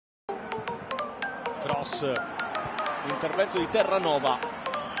cross, intervento di Terranova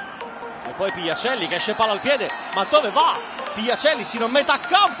e poi Pigliacelli che esce palla al piede, ma dove va? Pigliacelli si non mette a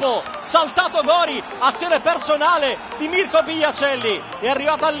campo, saltato Gori, azione personale di Mirko Pigliacelli, è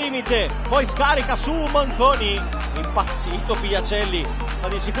arrivato al limite, poi scarica su Manconi, impazzito Pigliacelli, ma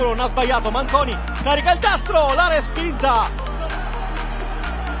di sicuro non ha sbagliato, Manconi carica il destro, la respinta.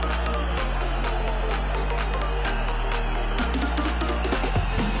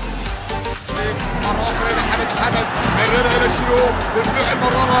 مرة أخرى إلى حمد الحمد مررها إلى الشروق بالفعل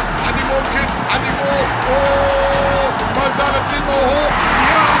مررها عندي ممكن عندي جول ما زالت للموهوب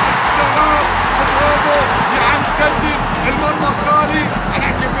يا سلام برافو يا عم سدد المرمى خالي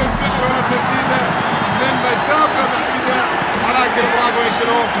ولكن بالفعل ولا تسديده من مسافة بعيدة ولكن برافو يا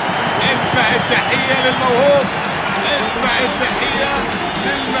شروق اسمع التحية للموهوب اسمع التحية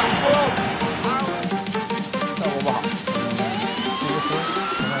للمحبوب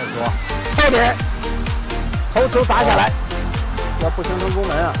后点，头球砸下来，要不形成攻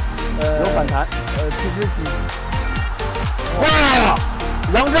门啊，有反弹，其实几，哇，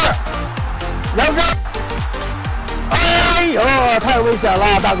杨志，哎呦，太危险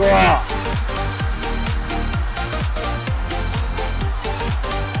了，大哥，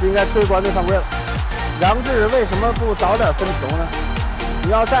应该吹国内犯规了。杨志为什么不早点分球呢？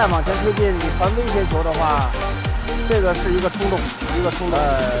你要再往前推进，你传威胁球的话，这个是一个冲动，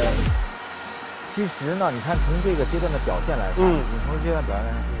其实呢，你看从这个阶段的表现来看，从这阶段表现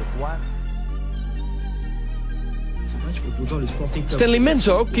来看就是不安。Stanley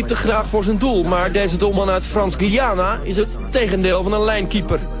Menzo keepte graag voor zijn doel, maar deze doelman uit Frans-Guyana is het tegendeel van een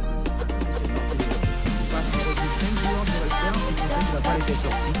lijnkeeper.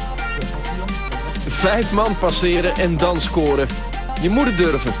 Vijf man passeren en dan scoren. Je moet het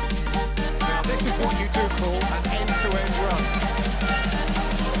durven.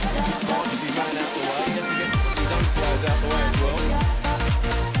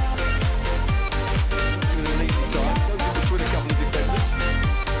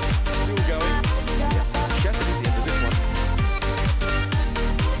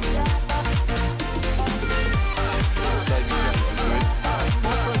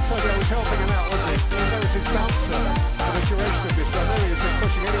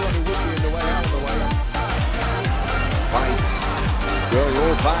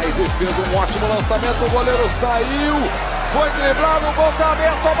 Ganhou Vaz e fez ótimo lançamento, o goleiro saiu, foi driblado, o gol tá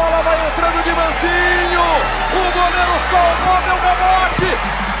aberto, a bola vai entrando de mansinho, o goleiro salvou, deu rebote,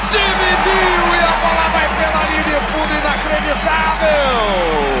 dividiu e a bola vai pela linha de fundo, inacreditável!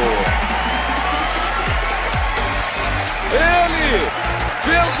 Ele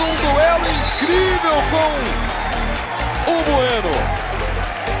fez duelo incrível com o Bueno,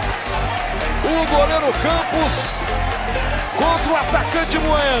 o goleiro Campos contra o atacante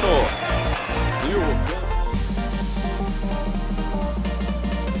Bueno. E o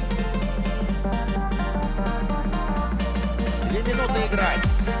 2 минуты играть.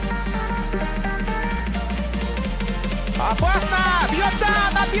 Опасно! Бьет,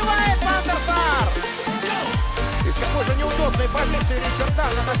 да! Набивает Вандерсар! Из какой же неудобной позиции Ричарда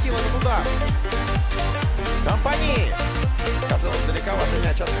наносила на удар. Компании. Казалось, далековато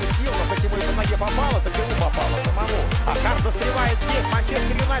мяч отпустил, но хоть ему и по ноге попало, так ему попало самому. А Харт застревает здесь.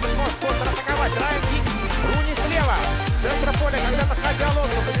 Манчестер Юнайтед может контратаковать. Райан Гиггс, Руни слева. С центра поля когда-то Хади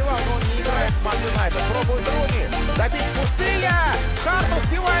Алонсо забивал, но он не играет в Ман Юнайтед. Пробует Руни. Забить пустые. Харт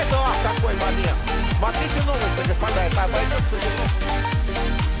успевает. Ах, какой момент. Смотрите новости, господа. Это обойдется.